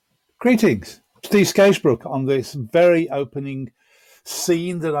Greetings, Steve Scagebrook on this very opening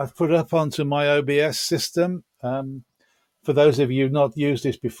scene that I've put up onto my OBS system. For those of you who've not used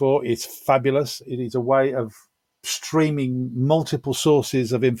this before, it's fabulous. It is a way of streaming multiple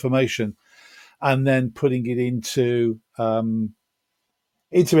sources of information and then putting it into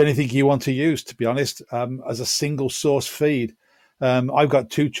anything you want to use, to be honest, as a single source feed. I've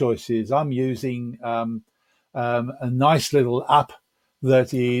got two choices. I'm using a nice little app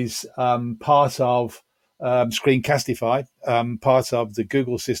that is part of Screencastify, part of the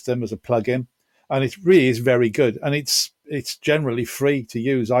Google system as a plugin, and it really is very good. And it's generally free to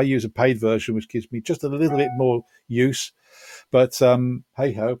use. I use a paid version, which gives me just a little bit more use, but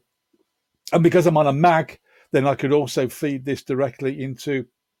hey ho. And because I'm on a Mac, then I could also feed this directly into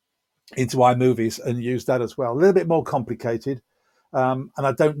iMovies and use that as well. A little bit more complicated, and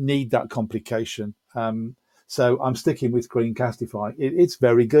I don't need that complication. So I'm sticking with Screencastify. It's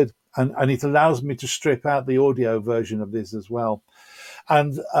very good, and it allows me to strip out the audio version of this as well.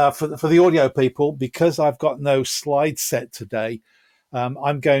 And for the audio people, because I've got no slide set today,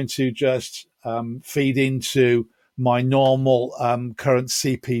 I'm going to just feed into my normal current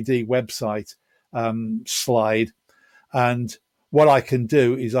CPD website slide. And what I can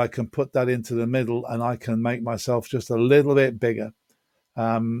do is I can put that into the middle and I can make myself just a little bit bigger.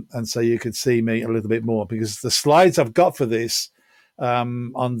 And so you could see me a little bit more, because the slides I've got for this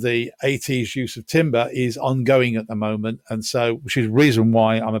on the AT's use of timber is ongoing at the moment. And so, which is the reason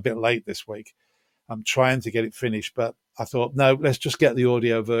why I'm a bit late this week. I'm trying to get it finished, but I thought, no, let's just get the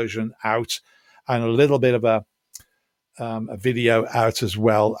audio version out and a little bit of a video out as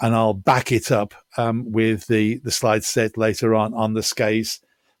well. And I'll back it up with the slide set later on the skaze.co.uk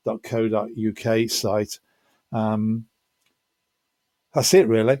site. That's it,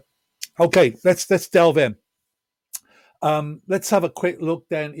 really. Okay, let's delve in. Let's have a quick look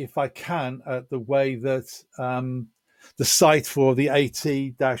then, if I can, at the way that the site for the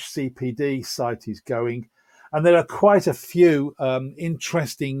AT-CPD site is going. And there are quite a few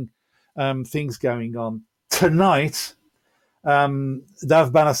interesting things going on. Tonight,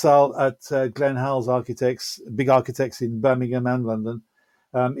 Dav Banasal at Glen Howells Architects, big architects in Birmingham and London,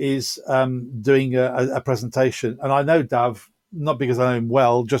 is doing a presentation. And I know Dav, not because I know him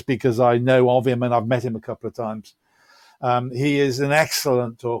well, just because I know of him and I've met him a couple of times. He is an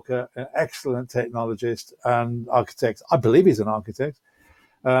excellent talker, an excellent technologist and architect. I believe he's an architect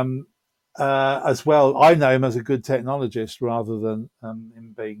as well. I know him as a good technologist rather than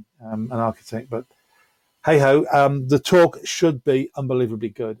him being an architect. But hey ho, the talk should be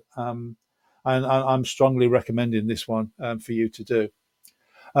unbelievably good. And I'm strongly recommending this one for you to do.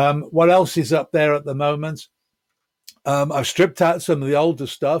 What else is up there at the moment? I've stripped out some of the older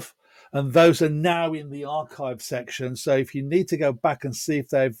stuff, and those are now in the archive section. So if you need to go back and see if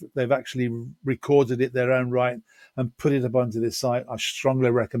they've actually recorded it their own right and put it up onto this site, I strongly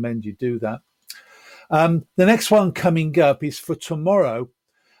recommend you do that. The next one coming up is for tomorrow,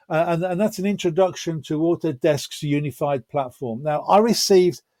 and that's an introduction to Autodesk's unified platform. Now, I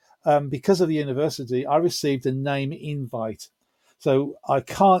received, because of the university, I received a name invite. So I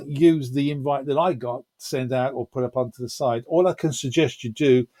can't use the invite that I got sent out or put up onto the site. All I can suggest you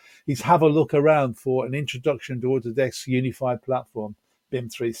do is have a look around for an introduction to Autodesk's unified platform, BIM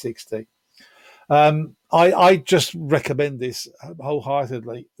 360. I just recommend this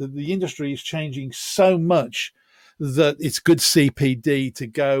wholeheartedly. The industry is changing so much that it's good CPD to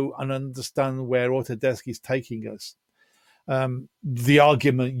go and understand where Autodesk is taking us. The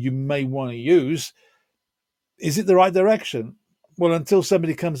argument you may want to use, is it the right direction? Well, until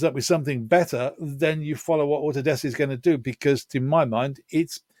somebody comes up with something better, then you follow what Autodesk is going to do, because to my mind,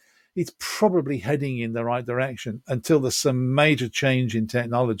 it's probably heading in the right direction. Until there's some major change in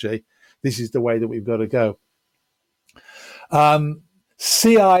technology, this is the way that we've got to go.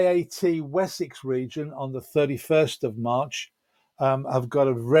 CIAT Wessex region on the 31st of March have got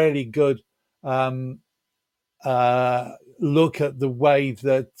a really good look at the way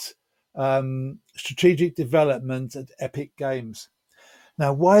that strategic development at Epic Games.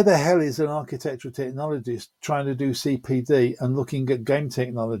 Now, why the hell is an architectural technologist trying to do CPD and looking at game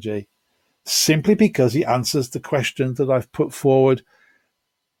technology? Simply because he answers the question that I've put forward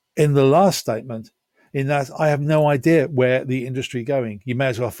in the last statement, in that I have no idea where the industry is going. You may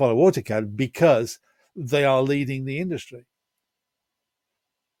as well follow AutoCAD because they are leading the industry.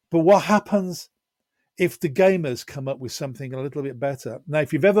 But what happens if the gamers come up with something a little bit better? Now,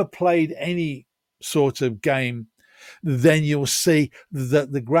 if you've ever played any sort of game, then you'll see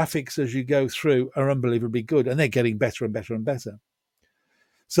that the graphics as you go through are unbelievably good, and they're getting better and better and better.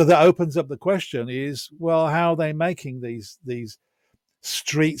 So that opens up the question is, well, how are they making these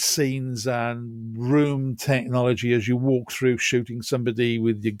street scenes and room technology as you walk through, shooting somebody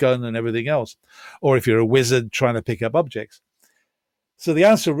with your gun and everything else, or if you're a wizard trying to pick up objects. So the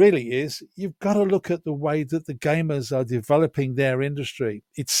answer really is you've got to look at the way that the gamers are developing their industry.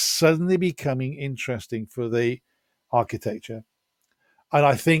 It's suddenly becoming interesting for the architecture. And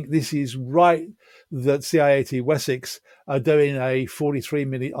I think this is right that CIAT Wessex are doing a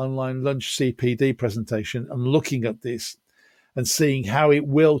 43-minute online lunch CPD presentation and looking at this and seeing how it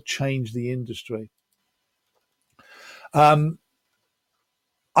will change the industry. I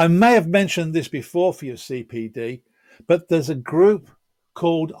may have mentioned this before for your CPD, but there's a group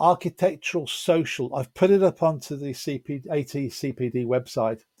called Architectural Social. I've put it up onto the AT-CPD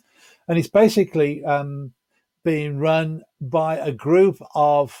website, and it's basically being run by a group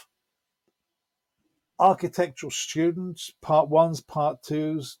of architectural students, part ones, part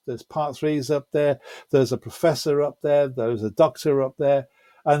twos, there's part threes up there, there's a professor up there, there's a doctor up there,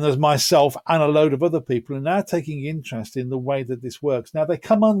 and there's myself and a load of other people who are now taking interest in the way that this works. Now, they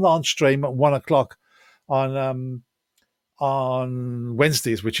come on stream at 1 o'clock on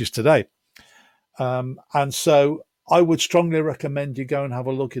Wednesdays, which is today. And so I would strongly recommend you go and have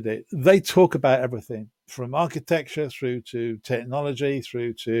a look at it. They talk about everything from architecture through to technology,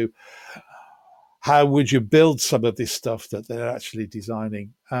 through to how would you build some of this stuff that they're actually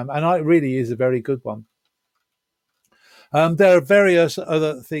designing. And it really is a very good one. There are various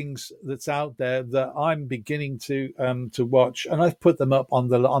other things that's out there that I'm beginning to watch, and I've put them up on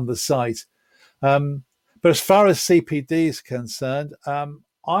the site. But as far as CPD is concerned,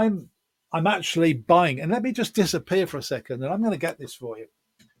 I'm actually buying, and let me just disappear for a second, and I'm going to get this for you.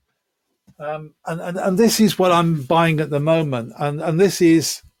 And this is what I'm buying at the moment, and this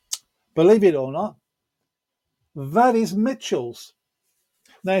is, believe it or not, that is Mitchell's.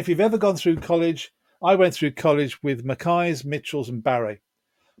 Now, if you've ever gone through college, I went through college with Mackay's, Mitchell's, and Barry,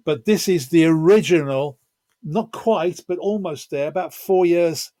 but this is the original, not quite, but almost there, about 4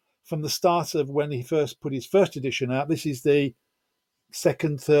 years from the start of when he first put his first edition out. This is the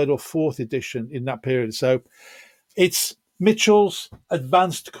second, third, or fourth edition in that period. So it's Mitchell's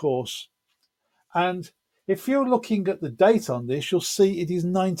advanced course. And if you're looking at the date on this, you'll see it is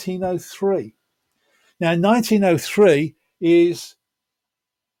 1903. Now, 1903 is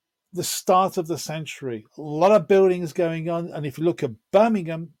the start of the century. A lot of buildings going on. And if you look at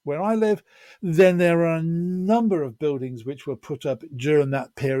Birmingham, where I live, then there are a number of buildings which were put up during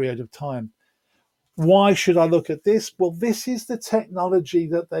that period of time. Why should I look at this? Well, this is the technology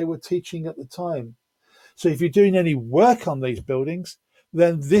that they were teaching at the time. So if you're doing any work on these buildings,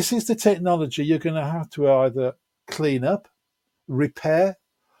 then this is the technology you're going to have to either clean up, repair,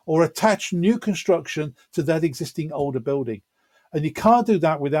 or attach new construction to that existing older building. And you can't do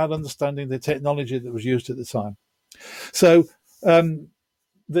that without understanding the technology that was used at the time. So the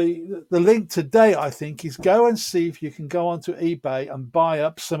link today, I think, is go and see if you can go onto eBay and buy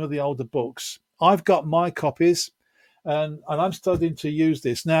up some of the older books. I've got my copies, and I'm starting to use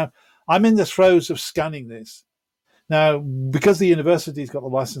this. Now, I'm in the throes of scanning this. Now, because the university's got the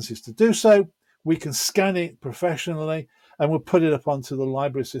licenses to do so, we can scan it professionally, and we'll put it up onto the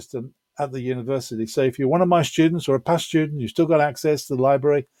library system at the university. So if you're one of my students or a past student, you've still got access to the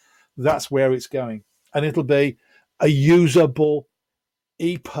library, that's where it's going. And it'll be a usable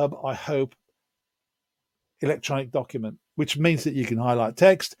EPUB, I hope, electronic document, which means that you can highlight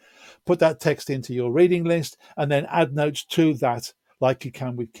text, put that text into your reading list, and then add notes to that like you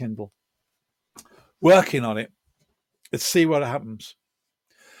can with Kindle. Working on it. Let's see what happens.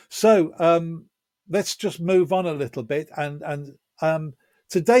 So let's just move on a little bit. And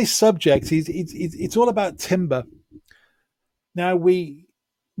today's subject is it's all about timber. Now, we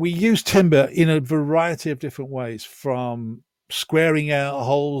use timber in a variety of different ways, from squaring out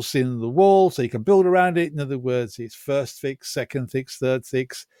holes in the wall so you can build around it. In other words, it's first fix, second fix, third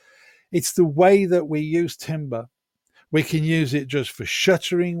fix. It's the way that we use timber. We can use it just for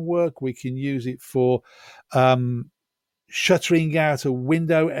shuttering work. We can use it for shuttering out a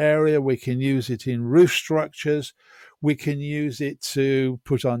window area. We can use it in roof structures. We can use it to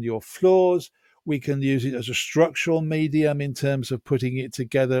put on your floors. We can use it as a structural medium in terms of putting it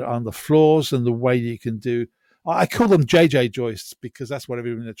together on the floors, and the way you can do. I call them JJ joists because that's what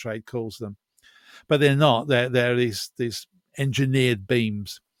everyone in the trade calls them, but they're not. They're these engineered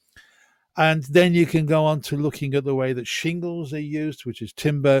beams. And then you can go on to looking at the way that shingles are used, which is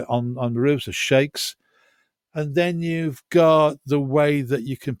timber on roofs or shakes. And then you've got the way that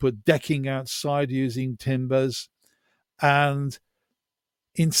you can put decking outside using timbers. And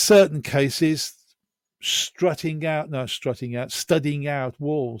in certain cases, studding out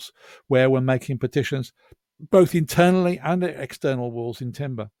walls where we're making partitions. both internally and external walls in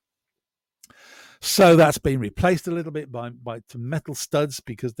timber. So that's been replaced a little bit by metal studs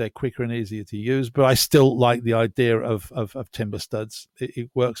because they're quicker and easier to use. But I still like the idea of timber studs.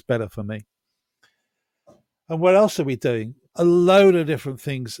 It works better for me. And what else are we doing? A load of different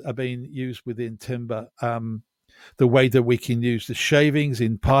things are being used within timber. The way that we can use the shavings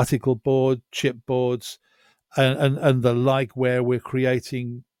in particle board, chipboards, and the like, where we're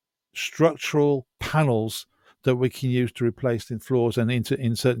creating structural panels that we can use to replace in floors and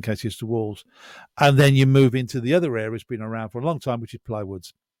in certain cases to walls. And then you move into the other areas been around for a long time, which is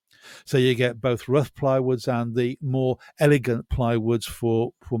plywoods. So you get both rough plywoods and the more elegant plywoods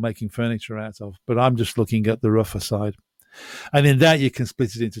for making furniture out of. But I'm just looking at the rougher side. And in that, you can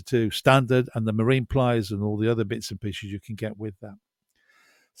split it into two, standard and the marine plies and all the other bits and pieces you can get with that.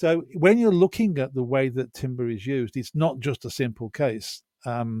 So when you're looking at the way that timber is used, it's not just a simple case.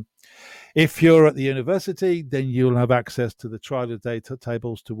 If you're at the university, then you'll have access to the trial data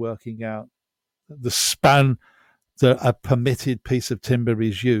tables to working out the span that a permitted piece of timber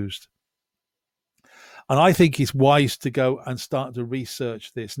is used. And I think it's wise to go and start to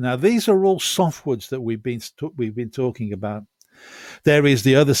research this. Now, these are all softwoods that we've been talking about. There is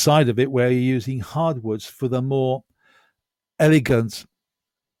the other side of it where you're using hardwoods for the more elegant,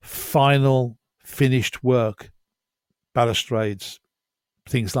 final, finished work, balustrades,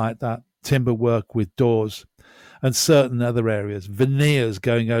 things like that, timber work with doors, and certain other areas, veneers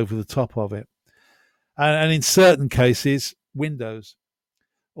going over the top of it. And in certain cases, windows,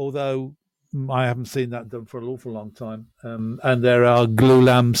 although I haven't seen that done for an awful long time. And there are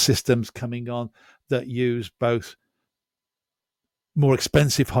glulam systems coming on that use both more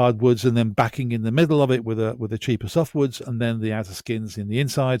expensive hardwoods and then backing in the middle of it with a cheaper softwoods, and then the outer skins in the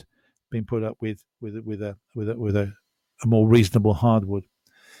inside being put up with a more reasonable hardwood.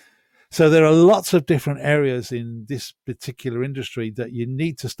 So there are lots of different areas in this particular industry that you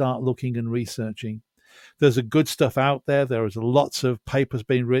need to start looking and researching. There's a good stuff out there. There is lots of papers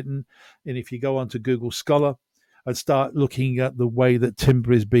being written. And if you go onto Google Scholar and start looking at the way that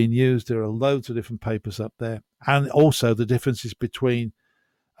timber is being used, there are loads of different papers up there. And also the differences between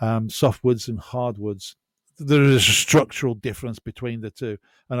softwoods and hardwoods. There is a structural difference between the two.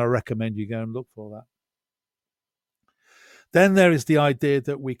 And I recommend you go and look for that. Then there is the idea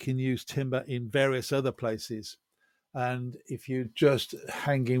that we can use timber in various other places. And if you just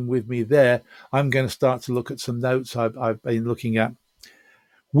hang in with me there, I'm going to start to look at some notes I've been looking at.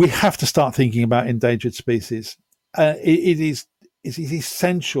 We have to start thinking about endangered species. It is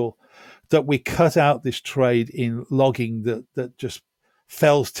essential that we cut out this trade in logging that just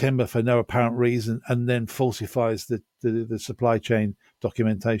fells timber for no apparent reason and then falsifies the supply chain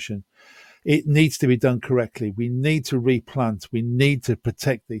documentation. It needs to be done correctly. We need to replant. We need to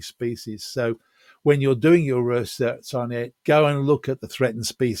protect these species. So when you're doing your research on it, go and look at the threatened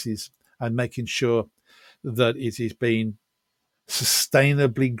species and making sure that it is being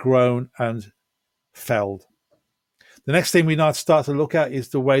sustainably grown and felled. The next thing we need to start to look at is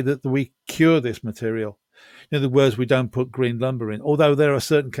the way that we cure this material. In other words, we don't put green lumber in, although there are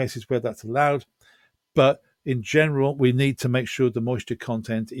certain cases where that's allowed. But in general, we need to make sure the moisture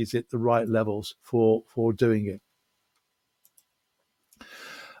content is at the right levels for doing it.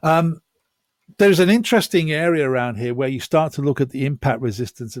 There's an interesting area around here where you start to look at the impact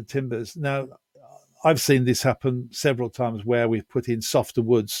resistance of timbers. Now, I've seen this happen several times where we've put in softer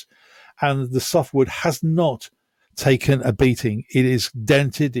woods and the softwood has not taken a beating. It is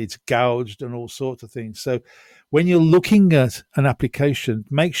dented, it's gouged and all sorts of things. So when you're looking at an application,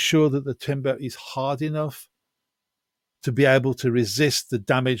 make sure that the timber is hard enough to be able to resist the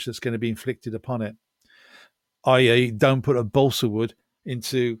damage that's going to be inflicted upon it. I.e., don't put a balsa wood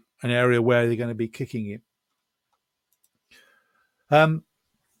into an area where they're going to be kicking it. One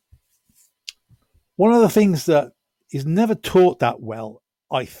of the things that is never taught that well,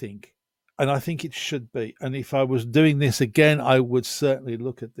 I think, and I think it should be, and if I was doing this again, I would certainly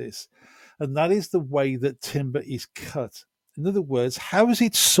look at this, and that is the way that timber is cut. In other words, how is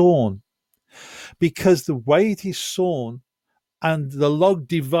it sawn? Because the way it is sawn and the log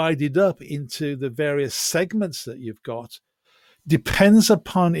divided up into the various segments that you've got depends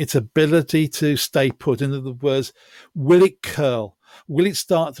upon its ability to stay put. In other words, will it curl? Will it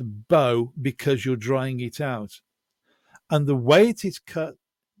start to bow because you're drying it out? And the way it is cut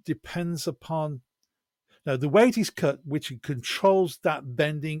depends upon the way it is cut, which controls that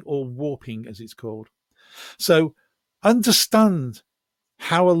bending or warping, as it's called. So understand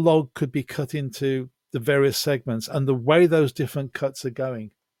how a log could be cut into the various segments and the way those different cuts are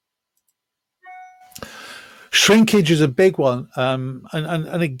going. Shrinkage is a big one,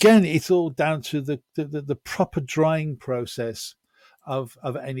 and again, it's all down to the proper drying process of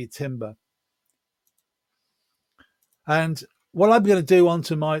any timber. And what I'm going to do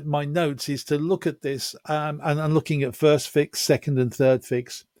onto my notes is to look at this, and looking at first fix, second and third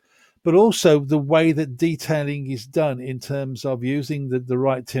fix, but also the way that detailing is done in terms of using the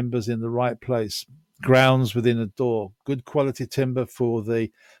right timbers in the right place, grounds within a door, good quality timber for the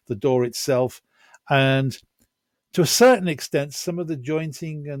door itself, and to a certain extent, some of the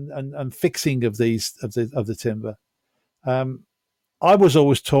jointing and fixing of the timber. I was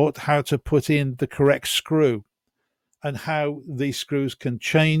always taught how to put in the correct screw and how these screws can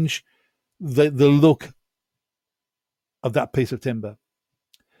change the look of that piece of timber,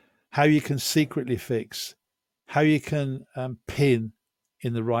 how you can secretly fix, how you can pin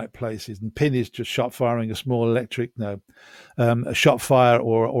in the right places. And pin is just shot firing a small electric, a shot fire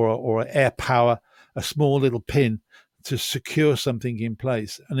or air power, a small little pin to secure something in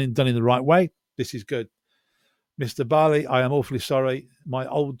place, and then done in the right way. This is good. Mr. Barley, I am awfully sorry. My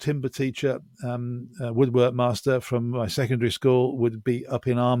old timber teacher, woodwork master from my secondary school, would be up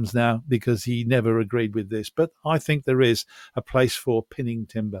in arms now because he never agreed with this. But I think there is a place for pinning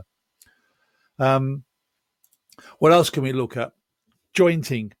timber. What else can we look at?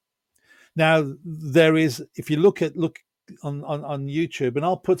 Jointing. Now, there is, if you look on YouTube, and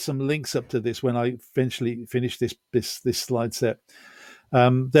I'll put some links up to this when I eventually finish this slide set.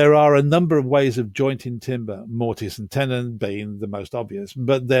 There are a number of ways of jointing timber, mortise and tenon being the most obvious,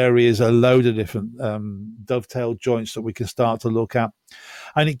 but there is a load of different dovetail joints that we can start to look at.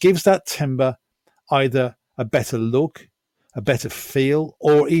 And it gives that timber either a better look, a better feel,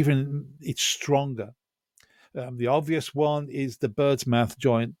 or even it's stronger. The obvious one is the bird's mouth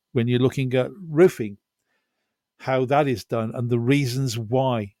joint when you're looking at roofing, how that is done and the reasons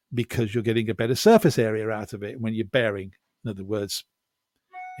why, because you're getting a better surface area out of it when you're bearing. In other words,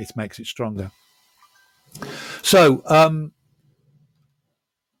 it makes it stronger. So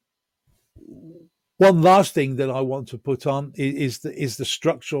one last thing that I want to put on is the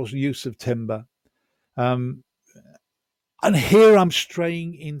structural use of timber. And here I'm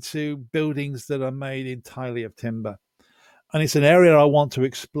straying into buildings that are made entirely of timber. And it's an area I want to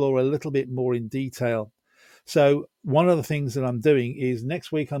explore a little bit more in detail. So one of the things that I'm doing is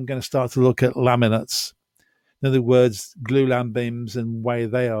next week I'm going to start to look at laminates. In other words, glulam beams and way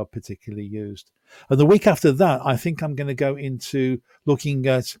they are particularly used. And the week after that, I think I'm going to go into looking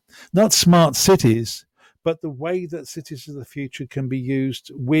at not smart cities, but the way that cities of the future can be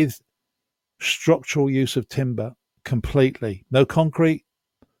used with structural use of timber completely. No concrete,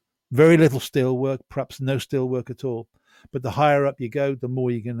 very little steel work, perhaps no steel work at all. But the higher up you go, the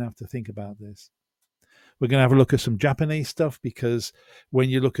more you're going to have to think about this. We're going to have a look at some Japanese stuff because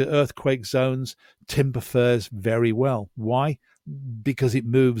when you look at earthquake zones, timber fares very well. Why? Because it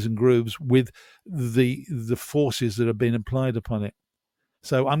moves and grooves with the forces that have been applied upon it.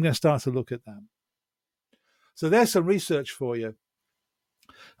 So I'm going to start to look at that. So there's some research for you.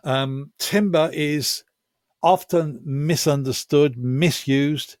 Timber is often misunderstood,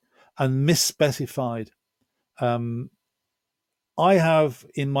 misused, and misspecified. I have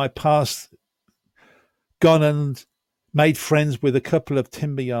in my past gone and made friends with a couple of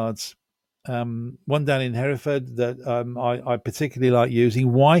timber yards. One down in Hereford that I particularly like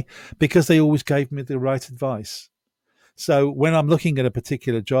using. Why? Because they always gave me the right advice. So when I'm looking at a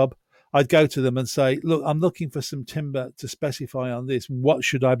particular job, I'd go to them and say, look, I'm looking for some timber to specify on this. What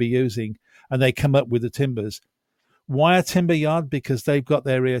should I be using? And they come up with the timbers. Why a timber yard? Because they've got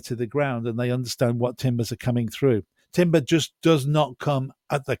their ear to the ground and they understand what timbers are coming through. Timber just does not come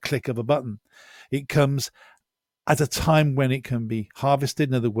at the click of a button. It comes at a time when it can be harvested.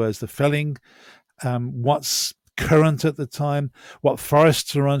 In other words, the felling, what's current at the time, what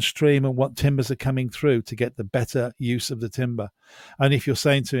forests are on stream, and what timbers are coming through to get the better use of the timber. And if you're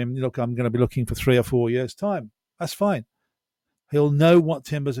saying to him, look, I'm going to be looking for 3 or 4 years' time, that's fine. He'll know what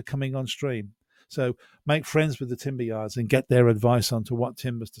timbers are coming on stream. So make friends with the timber yards and get their advice onto what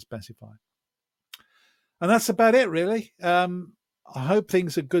timbers to specify. And that's about it, really. I hope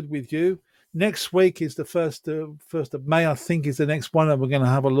things are good with you. Next week is the 1st of May, I think, is the next one. And we're going to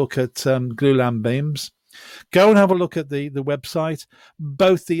have a look at glulam beams. Go and have a look at the website,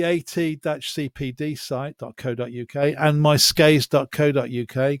 both the AT-CPD site.co.uk and my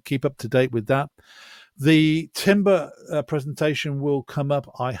skays.co.uk. Keep up to date with that. The timber presentation will come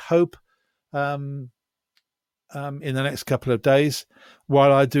up, I hope, in the next couple of days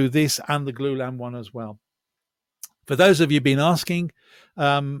while I do this and the glulam one as well. For those of you been asking,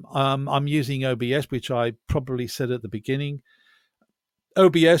 I'm using OBS, which I probably said at the beginning.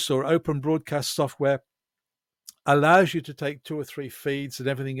 OBS, or Open Broadcast Software, allows you to take 2 or 3 feeds and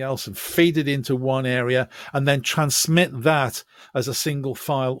everything else and feed it into one area and then transmit that as a single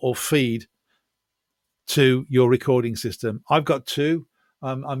file or feed to your recording system. I've got 2.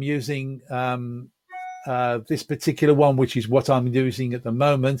 I'm using this particular one, which is what I'm using at the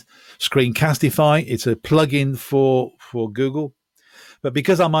moment, Screencastify. It's a plugin for Google. But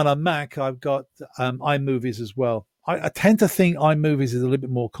because I'm on a Mac, I've got iMovies as well. I tend to think iMovies is a little bit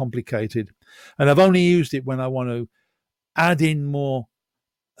more complicated, and I've only used it when I want to add in more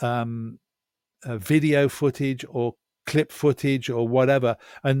video footage or clip footage or whatever,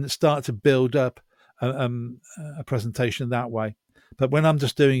 and start to build up a presentation that way. But when I'm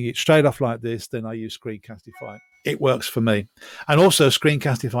just doing it straight off like this, then I use Screencastify. It works for me. And also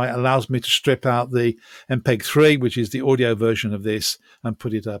Screencastify allows me to strip out the MPEG-3, which is the audio version of this, and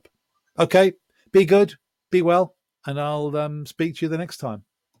put it up. Okay, be good, be well, and I'll speak to you the next time.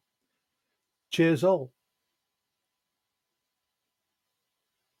 Cheers all.